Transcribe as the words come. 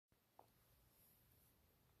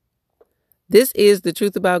This is the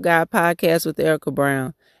Truth About God podcast with Erica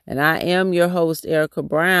Brown, and I am your host, Erica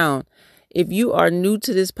Brown. If you are new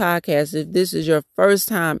to this podcast, if this is your first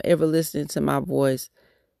time ever listening to my voice,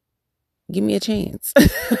 give me a chance.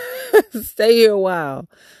 Stay here a while.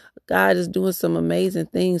 God is doing some amazing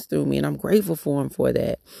things through me, and I'm grateful for him for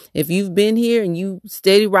that. If you've been here and you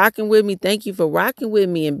steady rocking with me, thank you for rocking with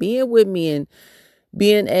me and being with me and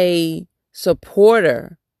being a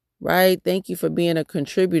supporter, right? Thank you for being a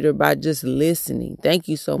contributor by just listening. Thank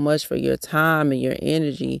you so much for your time and your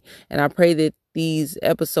energy. And I pray that these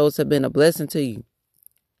episodes have been a blessing to you.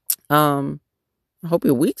 I hope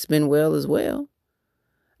your week's been well as well.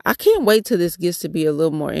 I can't wait till this gets to be a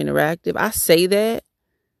little more interactive. I say that,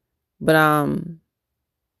 but I'm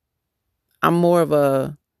more of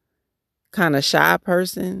a kind of shy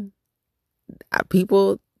person.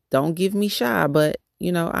 People don't give me shy, but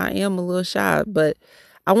I am a little shy, but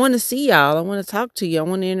I want to see y'all. I want to talk to you. I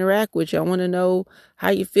want to interact with you. I want to know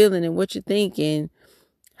how you're feeling and what you're thinking.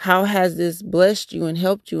 How has this blessed you and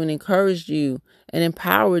helped you and encouraged you and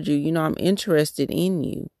empowered you? I'm interested in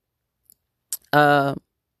you. Before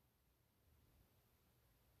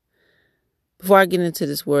I get into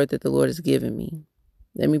this word that the Lord has given me,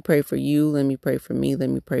 let me pray for you. Let me pray for me.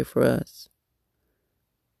 Let me pray for us.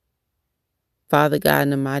 Father God,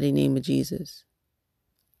 in the mighty name of Jesus,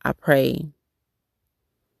 I pray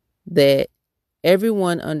that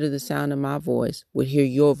everyone under the sound of my voice would hear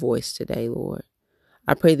your voice today, Lord.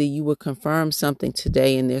 I pray that you would confirm something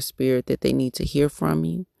today in their spirit that they need to hear from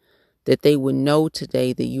you, that they would know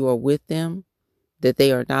today that you are with them, that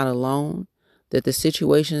they are not alone, that the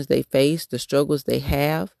situations they face, the struggles they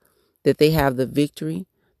have, that they have the victory,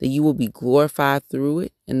 that you will be glorified through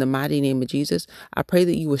it. In the mighty name of Jesus, I pray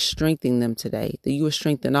that you will strengthen them today, that you will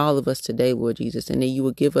strengthen all of us today, Lord Jesus, and that you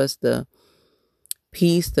will give us the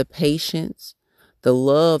peace, the patience, the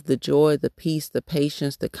love, the joy, the peace, the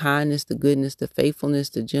patience, the kindness, the goodness, the faithfulness,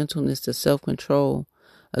 the gentleness, the self-control.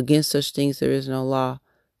 Against such things there is no law,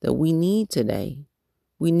 that we need today.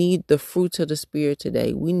 We need the fruits of the Spirit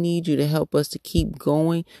today. We need you to help us to keep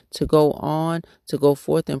going, to go on, to go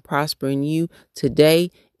forth and prosper in you today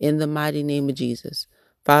in the mighty name of Jesus.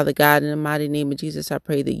 Father God, in the mighty name of Jesus, I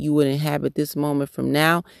pray that you would inhabit this moment from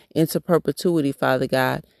now into perpetuity, Father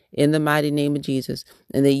God, in the mighty name of Jesus,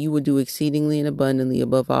 and that you would do exceedingly and abundantly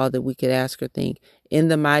above all that we could ask or think, in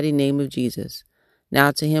the mighty name of Jesus.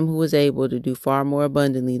 Now to him who is able to do far more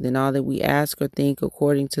abundantly than all that we ask or think,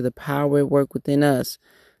 according to the power at work within us,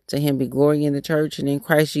 to him be glory in the church and in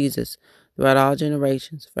Christ Jesus throughout all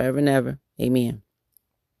generations, forever and ever. Amen.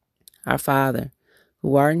 Our Father,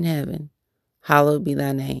 who art in heaven, hallowed be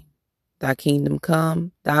thy name. Thy kingdom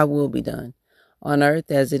come, thy will be done, on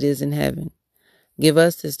earth as it is in heaven. Give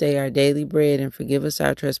us this day our daily bread, and forgive us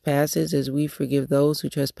our trespasses as we forgive those who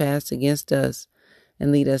trespass against us.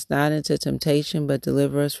 And lead us not into temptation, but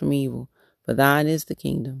deliver us from evil. For thine is the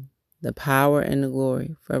kingdom, the power, and the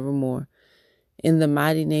glory forevermore. In the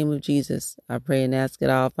mighty name of Jesus, I pray and ask it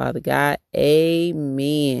all, Father God.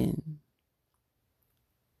 Amen.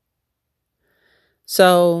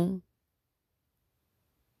 So,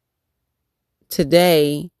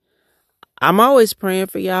 today, I'm always praying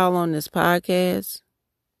for y'all on this podcast.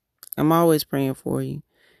 I'm always praying for you.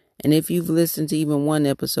 And if you've listened to even one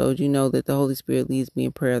episode, you know that the Holy Spirit leads me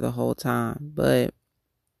in prayer the whole time. But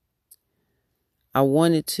I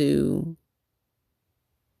wanted to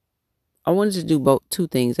do two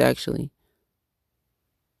things, actually.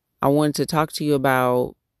 I wanted to talk to you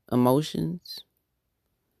about emotions.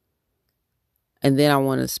 And then I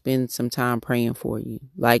want to spend some time praying for you,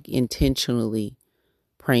 like intentionally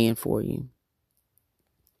praying for you.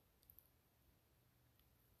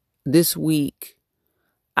 This week,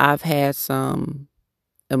 I've had some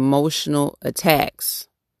emotional attacks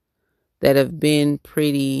that have been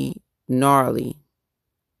pretty gnarly.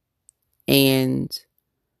 And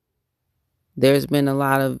there's been a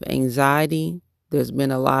lot of anxiety. There's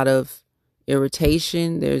been a lot of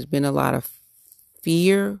irritation. There's been a lot of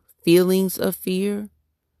fear, feelings of fear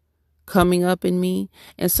coming up in me.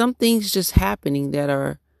 And some things just happening that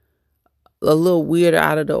are a little weird,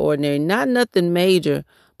 out of the ordinary. Not nothing major,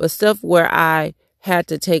 but stuff where I had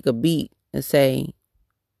to take a beat and say,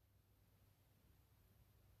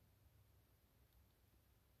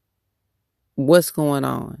 what's going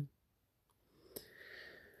on?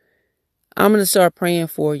 I'm going to start praying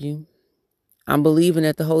for you. I'm believing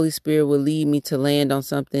that the Holy Spirit will lead me to land on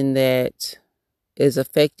something that is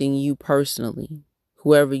affecting you personally,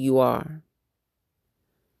 whoever you are.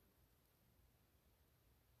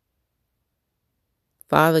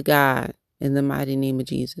 Father God, in the mighty name of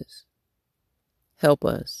Jesus, help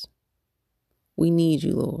us. We need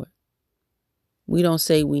you, Lord. We don't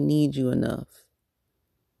say we need you enough.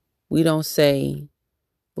 We don't say,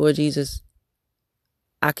 Lord Jesus,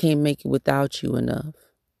 I can't make it without you enough.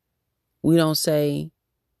 We don't say,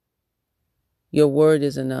 your word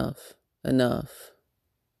is enough.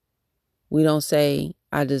 We don't say,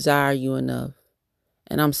 I desire you enough.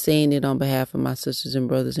 And I'm saying it on behalf of my sisters and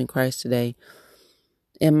brothers in Christ today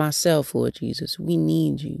and myself, Lord Jesus. We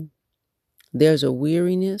need you. There's a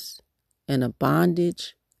weariness and a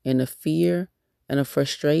bondage and a fear and a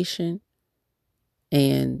frustration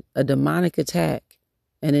and a demonic attack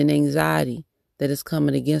and an anxiety that is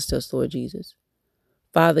coming against us, Lord Jesus.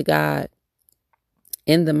 Father God,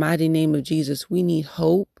 in the mighty name of Jesus, we need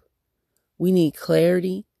hope. We need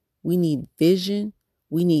clarity. We need vision.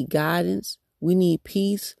 We need guidance. We need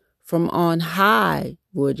peace from on high,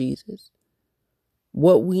 Lord Jesus.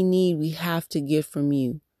 What we need, we have to get from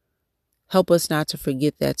you. Help us not to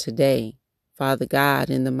forget that today. Father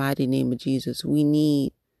God, in the mighty name of Jesus, we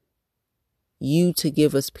need you to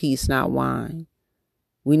give us peace, not wine.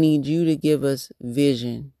 We need you to give us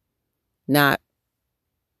vision, not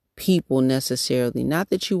people necessarily.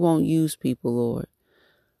 Not that you won't use people, Lord.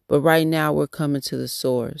 But right now we're coming to the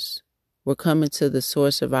source. We're coming to the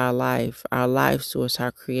source of our life source,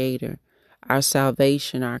 our creator, our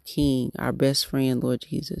salvation, our king, our best friend, Lord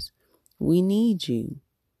Jesus. We need you.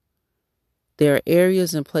 There are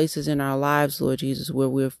areas and places in our lives, Lord Jesus, where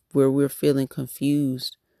we're feeling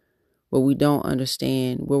confused, where we don't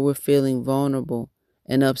understand, where we're feeling vulnerable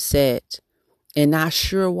and upset and not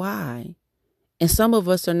sure why. And some of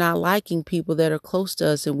us are not liking people that are close to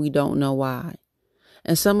us and we don't know why.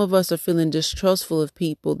 And some of us are feeling distrustful of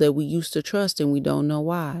people that we used to trust and we don't know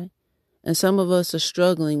why. And some of us are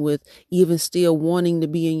struggling with even still wanting to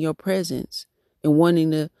be in your presence and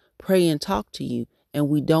wanting to pray and talk to you, and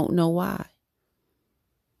we don't know why.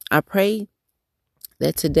 I pray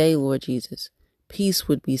that today, Lord Jesus, peace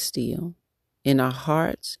would be still in our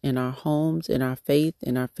hearts, in our homes, in our faith,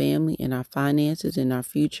 in our family, in our finances, in our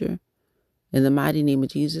future. In the mighty name of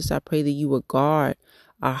Jesus, I pray that you would guard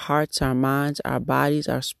our hearts, our minds, our bodies,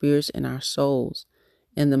 our spirits, and our souls.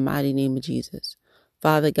 In the mighty name of Jesus.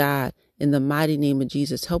 Father God, in the mighty name of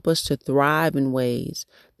Jesus, help us to thrive in ways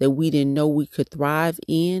that we didn't know we could thrive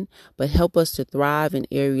in, but help us to thrive in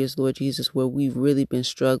areas, Lord Jesus, where we've really been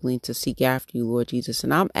struggling to seek after you, Lord Jesus.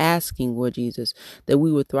 And I'm asking, Lord Jesus, that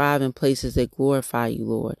we would thrive in places that glorify you,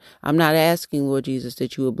 Lord. I'm not asking, Lord Jesus,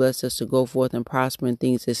 that you would bless us to go forth and prosper in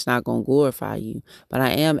things that's not going to glorify you. But I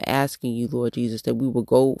am asking you, Lord Jesus, that we will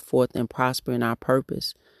go forth and prosper in our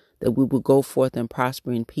purpose, that we will go forth and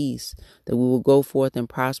prosper in peace, that we will go forth and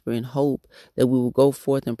prosper in hope, that we will go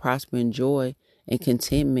forth and prosper in joy and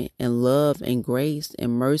contentment and love and grace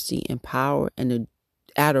and mercy and power and the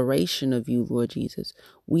adoration of you, Lord Jesus.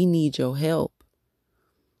 We need your help.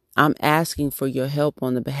 I'm asking for your help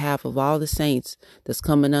on the behalf of all the saints that's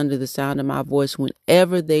coming under the sound of my voice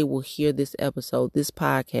whenever they will hear this episode, this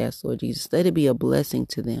podcast, Lord Jesus. Let it be a blessing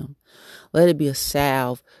to them. Let it be a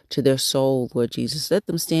salve to their soul, Lord Jesus. Let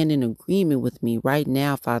them stand in agreement with me right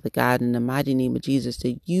now, Father God, in the mighty name of Jesus,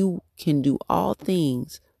 that you can do all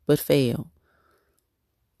things but fail.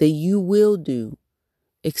 That you will do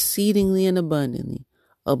exceedingly and abundantly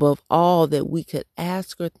above all that we could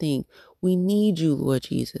ask or think. We need you, Lord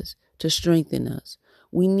Jesus, to strengthen us.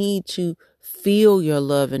 We need to feel your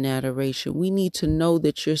love and adoration. We need to know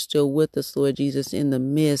that you're still with us, Lord Jesus, in the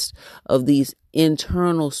midst of these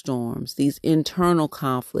internal storms, these internal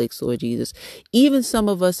conflicts, Lord Jesus. Even some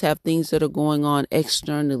of us have things that are going on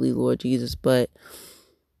externally, Lord Jesus, but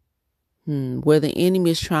where the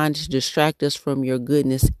enemy is trying to distract us from your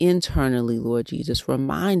goodness internally, Lord Jesus,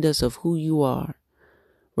 remind us of who you are.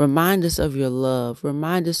 Remind us of your love.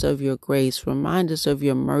 Remind us of your grace. Remind us of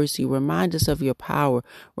your mercy. Remind us of your power.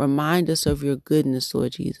 Remind us of your goodness,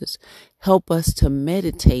 Lord Jesus. Help us to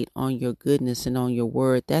meditate on your goodness and on your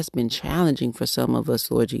word. That's been challenging for some of us,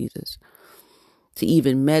 Lord Jesus. To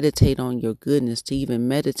even meditate on your goodness, to even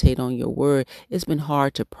meditate on your word. It's been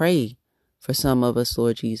hard to pray for some of us,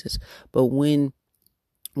 Lord Jesus. But when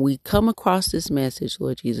we come across this message,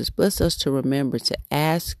 Lord Jesus, bless us to remember to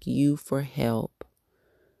ask you for help.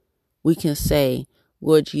 We can say,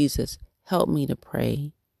 Lord Jesus, help me to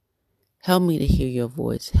pray. Help me to hear your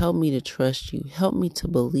voice. Help me to trust you. Help me to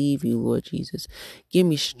believe you, Lord Jesus. Give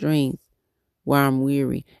me strength where I'm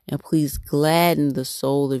weary. And please gladden the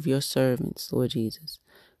soul of your servants, Lord Jesus.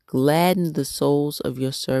 Gladden the souls of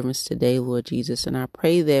your servants today, Lord Jesus. And I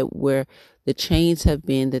pray that where the chains have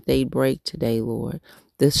been, that they break today, Lord.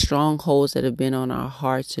 The strongholds that have been on our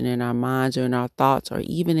hearts and in our minds or in our thoughts or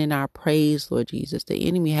even in our praise, Lord Jesus. The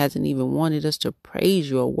enemy hasn't even wanted us to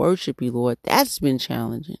praise you or worship you, Lord. That's been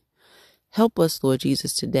challenging. Help us, Lord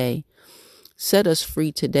Jesus, today. Set us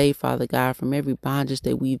free today, Father God, from every bondage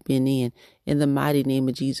that we've been in the mighty name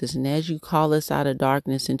of Jesus. And as you call us out of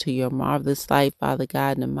darkness into your marvelous light, Father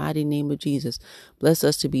God, in the mighty name of Jesus, bless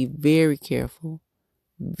us to be very careful,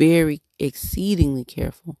 very exceedingly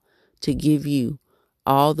careful to give you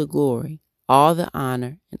all the glory, all the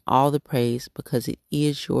honor, and all the praise, because it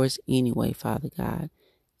is yours anyway, Father God,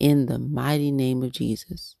 in the mighty name of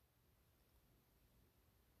Jesus.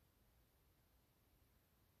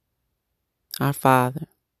 Our Father,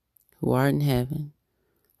 who art in heaven,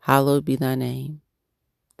 hallowed be thy name.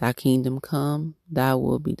 Thy kingdom come, thy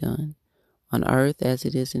will be done, on earth as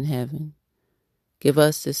it is in heaven. Give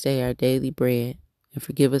us this day our daily bread, and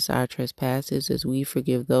forgive us our trespasses as we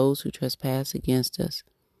forgive those who trespass against us.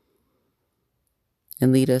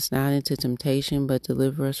 And lead us not into temptation, but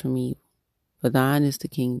deliver us from evil. For thine is the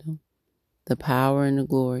kingdom, the power, and the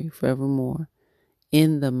glory forevermore.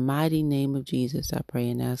 In the mighty name of Jesus, I pray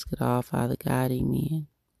and ask it all, Father God. Amen.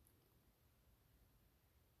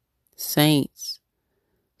 Saints,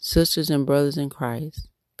 sisters and brothers in Christ,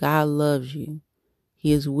 God loves you.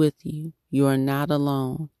 He is with you. You are not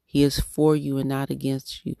alone. He is for you and not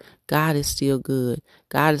against you. God is still good.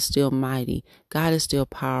 God is still mighty. God is still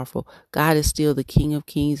powerful. God is still the King of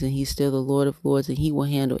Kings, and he's still the Lord of Lords, and he will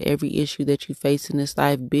handle every issue that you face in this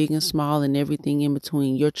life, big and small and everything in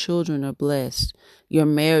between. Your children are blessed. Your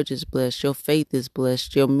marriage is blessed. Your faith is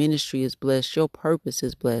blessed. Your ministry is blessed. Your purpose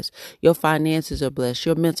is blessed. Your finances are blessed.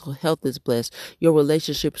 Your mental health is blessed. Your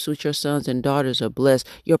relationships with your sons and daughters are blessed.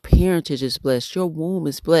 Your parentage is blessed. Your womb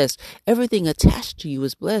is blessed. Everything attached to you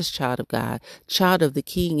is blessed, child of God, child of the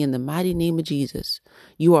King, in the mighty name of Jesus.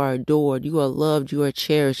 You are adored. You are loved. You are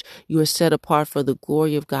cherished. You are set apart for the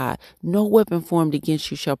glory of God. No weapon formed against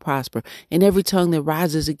you shall prosper, and every tongue that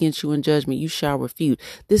rises against you in judgment you shall refute.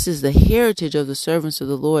 This is the heritage of the servants of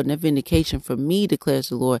the Lord, and a vindication for me, declares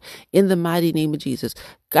the Lord, in the mighty name of Jesus.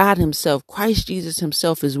 God himself, Christ Jesus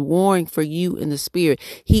himself, is warring for you in the spirit.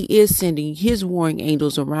 He is sending his warring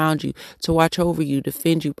angels around you to watch over you,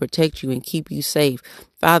 defend you, protect you, and keep you safe.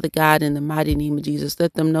 Father God, in the mighty name of Jesus,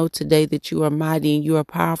 let them know today that you are mighty and you are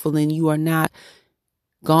powerful and you are not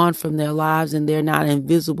gone from their lives and they're not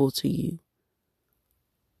invisible to you.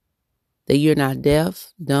 That you're not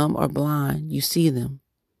deaf, dumb, or blind. You see them.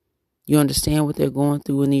 You understand what they're going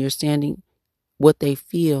through, and you're standing what they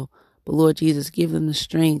feel. But Lord Jesus, give them the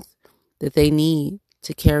strength that they need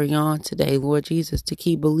to carry on today, Lord Jesus, to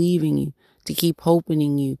keep believing you, to keep hoping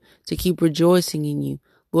in you, to keep rejoicing in you.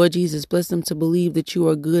 Lord Jesus, bless them to believe that you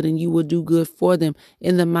are good and you will do good for them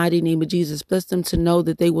in the mighty name of Jesus. Bless them to know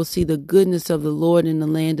that they will see the goodness of the Lord in the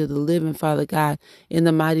land of the living, Father God, in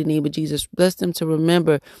the mighty name of Jesus. Bless them to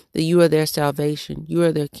remember that you are their salvation, you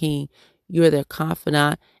are their King, you are their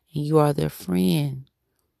confidant, and you are their friend.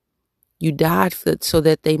 You died so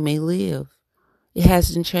that they may live. It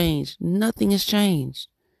hasn't changed. Nothing has changed.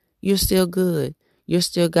 You're still good. You're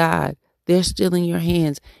still God. They're still in your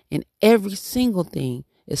hands. And every single thing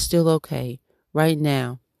is still okay right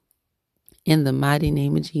now. In the mighty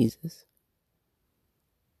name of Jesus.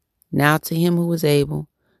 Now to him who is able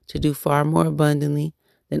to do far more abundantly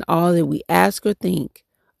than all that we ask or think,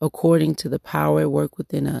 according to the power at work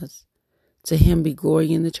within us. To him be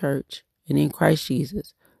glory in the church and in Christ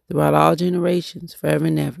Jesus, throughout all generations, forever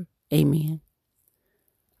and ever. Amen.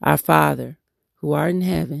 Our Father, who art in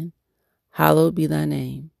heaven, hallowed be thy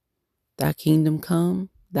name. Thy kingdom come,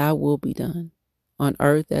 thy will be done, on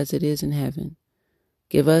earth as it is in heaven.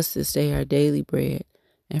 Give us this day our daily bread,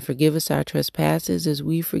 and forgive us our trespasses as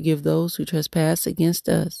we forgive those who trespass against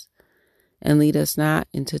us. And lead us not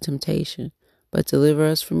into temptation, but deliver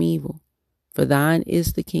us from evil. For thine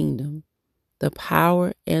is the kingdom, the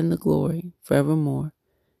power, and the glory forevermore.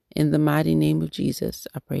 In the mighty name of Jesus,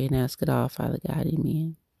 I pray and ask it all, Father God.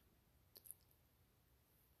 Amen.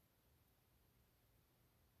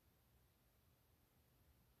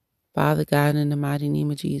 Father God, in the mighty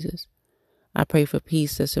name of Jesus, I pray for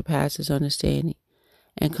peace that surpasses understanding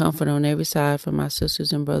and comfort on every side for my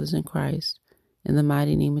sisters and brothers in Christ, in the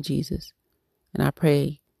mighty name of Jesus. And I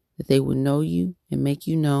pray that they will know you and make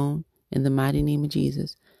you known in the mighty name of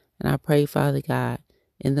Jesus. And I pray, Father God,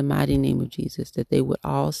 in the mighty name of Jesus, that they would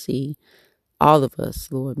all see, all of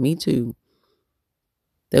us, Lord, me too,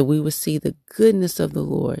 that we would see the goodness of the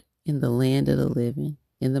Lord in the land of the living,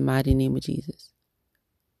 in the mighty name of Jesus.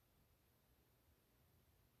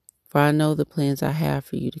 For I know the plans I have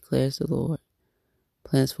for you, declares the Lord,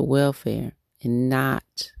 plans for welfare and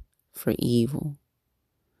not for evil,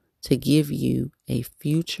 to give you a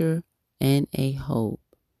future and a hope.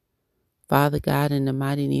 Father God, in the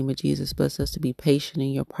mighty name of Jesus, bless us to be patient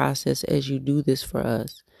in your process as you do this for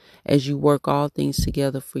us, as you work all things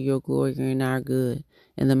together for your glory and our good.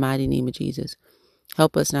 In the mighty name of Jesus,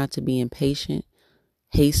 help us not to be impatient,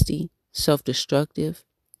 hasty, self-destructive,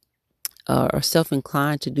 or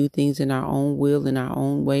self-inclined to do things in our own will, in our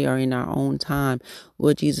own way, or in our own time.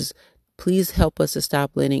 Lord Jesus, please help us to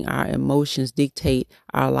stop letting our emotions dictate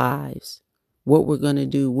our lives, what we're going to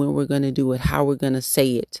do, when we're going to do it, how we're going to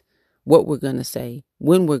say it, what we're going to say,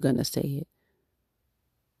 when we're going to say it,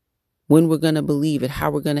 when we're going to believe it, how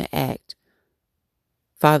we're going to act.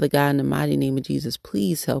 Father God, in the mighty name of Jesus,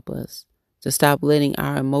 please help us to stop letting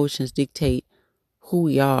our emotions dictate who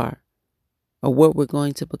we are or what we're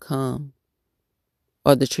going to become,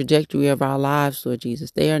 or the trajectory of our lives, Lord Jesus.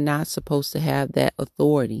 They are not supposed to have that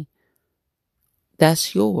authority.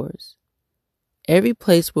 That's yours. Every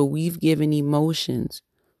place where we've given emotions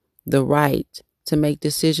the right to make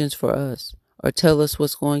decisions for us or tell us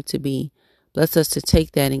what's going to be, bless us to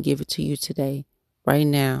take that and give it to you today, right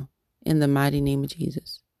now, in the mighty name of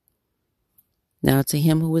Jesus. Now to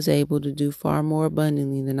him who is able to do far more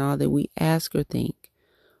abundantly than all that we ask or think,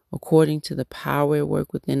 according to the power at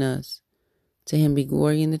work within us, to him be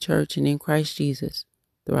glory in the church and in Christ Jesus,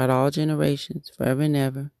 throughout all generations, forever and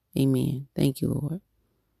ever. Amen. Thank you, Lord.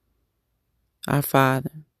 Our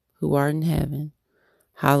Father, who art in heaven,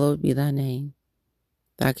 hallowed be thy name.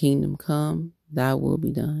 Thy kingdom come, thy will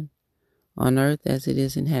be done, on earth as it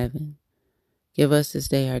is in heaven. Give us this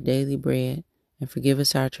day our daily bread, and forgive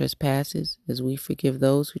us our trespasses, as we forgive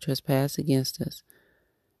those who trespass against us.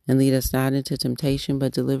 And lead us not into temptation,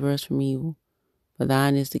 but deliver us from evil. For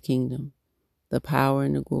thine is the kingdom, the power,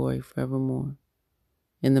 and the glory forevermore.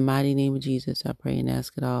 In the mighty name of Jesus, I pray and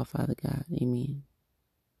ask it all, Father God. Amen.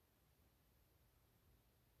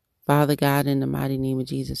 Father God, in the mighty name of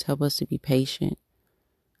Jesus, help us to be patient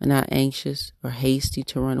and not anxious or hasty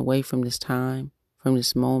to run away from this time, from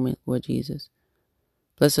this moment, Lord Jesus.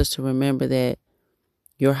 Bless us to remember that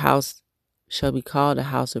your house shall be called a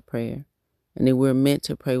house of prayer, and that we're meant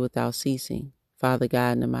to pray without ceasing. Father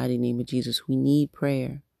God, in the mighty name of Jesus, we need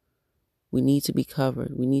prayer. We need to be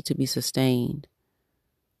covered. We need to be sustained.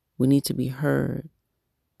 We need to be heard.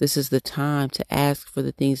 This is the time to ask for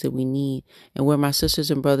the things that we need. And where my sisters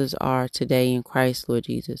and brothers are today in Christ, Lord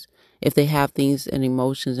Jesus, if they have things and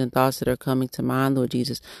emotions and thoughts that are coming to mind, Lord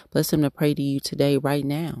Jesus, bless them to pray to you today, right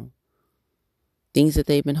now. Things that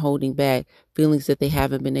they've been holding back, feelings that they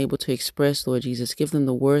haven't been able to express, Lord Jesus, give them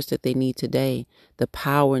the words that they need today, the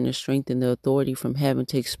power and the strength and the authority from heaven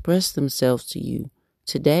to express themselves to you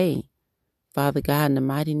today. Father God, in the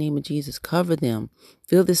mighty name of Jesus, cover them.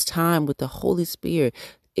 Fill this time with the Holy Spirit,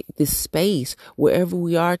 this space, wherever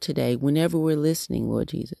we are today, whenever we're listening, Lord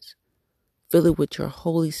Jesus. Fill it with your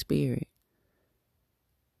Holy Spirit.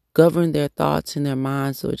 Govern their thoughts and their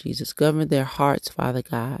minds, Lord Jesus. Govern their hearts, Father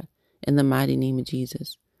God, in the mighty name of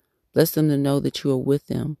Jesus. Bless them to know that you are with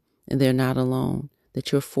them and they're not alone,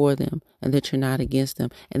 that you're for them and that you're not against them,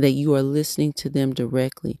 and that you are listening to them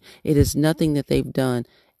directly. It is nothing that they've done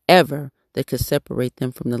ever that could separate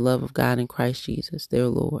them from the love of God in Christ Jesus, their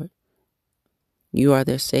Lord. You are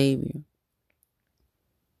their Savior.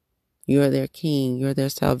 You are their King. You are their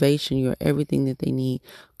salvation. You are everything that they need.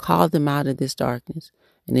 Call them out of this darkness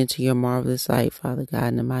and into your marvelous light, Father God,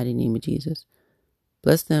 in the mighty name of Jesus.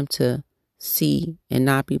 Bless them to see and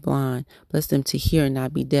not be blind. Bless them to hear and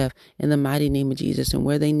not be deaf, in the mighty name of Jesus. And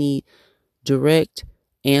where they need direct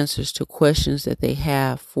answers to questions that they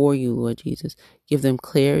have for you, Lord Jesus, give them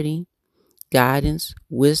clarity, guidance,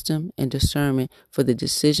 wisdom, and discernment for the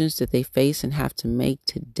decisions that they face and have to make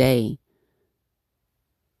today.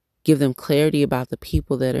 Give them clarity about the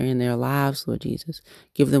people that are in their lives, Lord Jesus.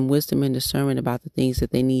 Give them wisdom and discernment about the things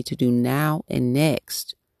that they need to do now and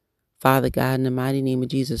next. Father God, in the mighty name of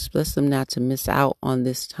Jesus, bless them not to miss out on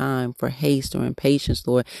this time for haste or impatience,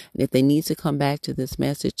 Lord. And if they need to come back to this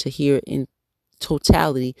message to hear it in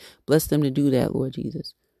totality, bless them to do that, Lord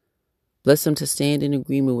Jesus. Bless them to stand in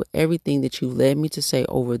agreement with everything that you've led me to say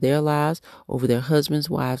over their lives, over their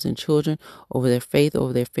husbands, wives, and children, over their faith,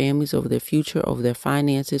 over their families, over their future, over their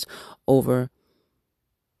finances, over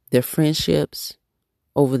their friendships,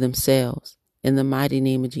 over themselves, in the mighty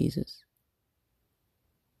name of Jesus.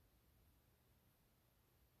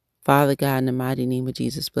 Father God, in the mighty name of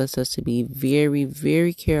Jesus, bless us to be very,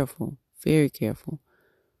 very careful to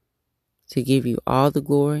give you all the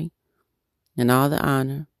glory and all the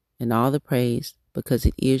honor and all the praise, because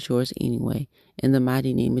it is yours anyway, in the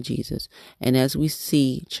mighty name of Jesus. And as we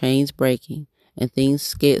see chains breaking and things,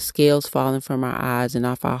 scales falling from our eyes and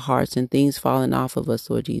off our hearts and things falling off of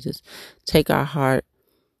us, Lord Jesus, take our heart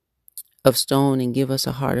of stone and give us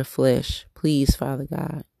a heart of flesh, please, Father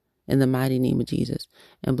God, in the mighty name of Jesus.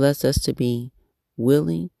 And bless us to be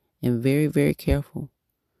willing and very, very careful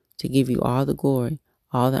to give you all the glory,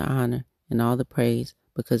 all the honor, and all the praise,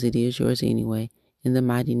 because it is yours anyway, in the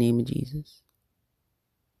mighty name of Jesus.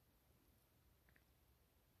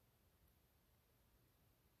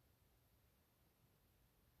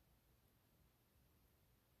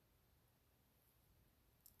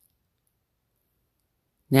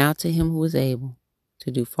 Now to him who is able to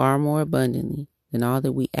do far more abundantly than all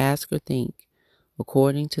that we ask or think,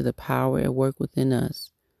 according to the power at work within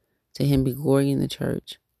us, to him be glory in the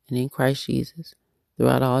church and in Christ Jesus,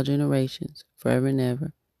 throughout all generations, forever and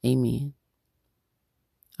ever. Amen.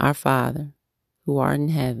 Our Father, who art in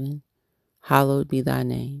heaven, hallowed be thy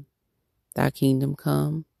name. Thy kingdom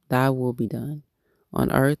come, thy will be done,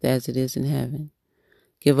 on earth as it is in heaven.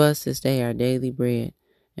 Give us this day our daily bread,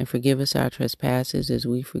 and forgive us our trespasses as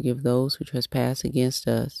we forgive those who trespass against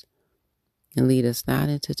us. And lead us not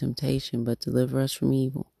into temptation, but deliver us from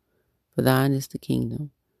evil. For thine is the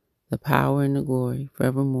kingdom, the power, and the glory,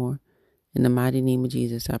 forevermore. In the mighty name of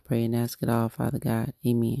Jesus, I pray and ask it all, Father God.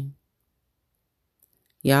 Amen.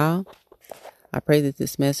 Y'all, I pray that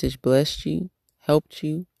this message blessed you, helped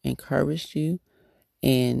you, encouraged you,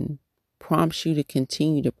 and prompts you to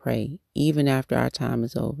continue to pray even after our time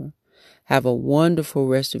is over. Have a wonderful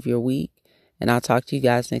rest of your week, and I'll talk to you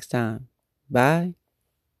guys next time. Bye.